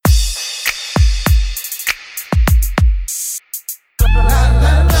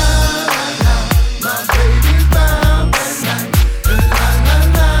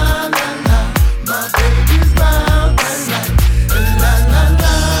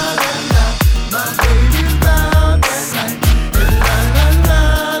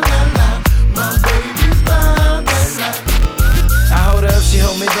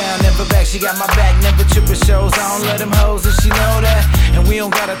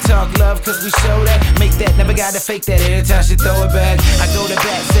talk love, cause we show that. Make that, never gotta fake that. Every time she throw it back, I go to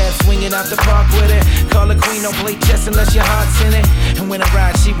bat, sad, swinging out the park with it. Call her queen, don't play chess unless your heart's in it. And when I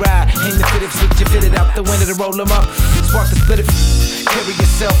ride, she ride. Hang the fitted, switch your fitted out the window to roll them up. Spark the split it. Carry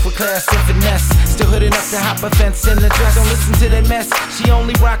yourself with class and finesse. Still hood enough to hop a fence in the dress. Don't listen to that mess. She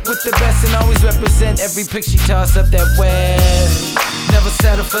only rock with the best and always represent every pick she toss up that west. Never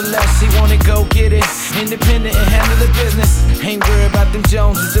settle for less, she wanna go get it. Independent and handle the business. Ain't worried about them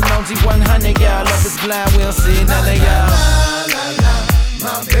Joneses, the Mosey 100, y'all. Love is blind, we don't see none of y'all.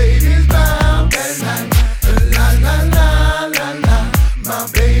 My baby's bound that night. La la la la la. My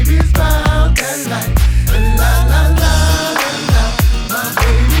baby's bound that night. La la la la la. My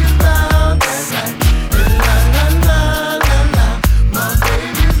baby's bound that night. La la la la la. My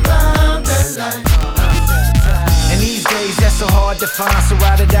baby's bound that night. And these days that's so hard to find, so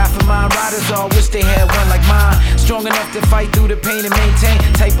ride or die for mine. Riders all wish they had one like mine. Strong enough to fight through the pain and maintain.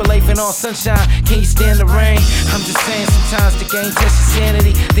 Type of life in all sunshine, can you stand the rain? I'm just saying sometimes the game tests your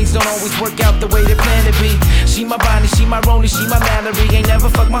sanity. Things don't always work out the way they plan to be. She my Bonnie, she my Rollie, she my Mallory. Ain't never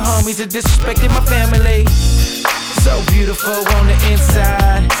fuck my homies or disrespected my family. So beautiful on the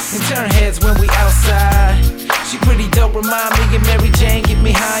inside, and turn heads when we outside. She pretty dope, remind me of Mary Jane. Get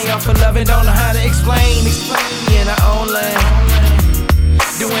me high off of love and don't know how to explain. We in our own lane,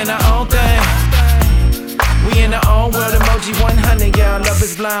 doing our own thing. We in our own world, emoji 100, y'all. Love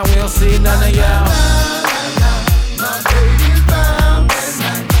is blind, we don't see none of y'all.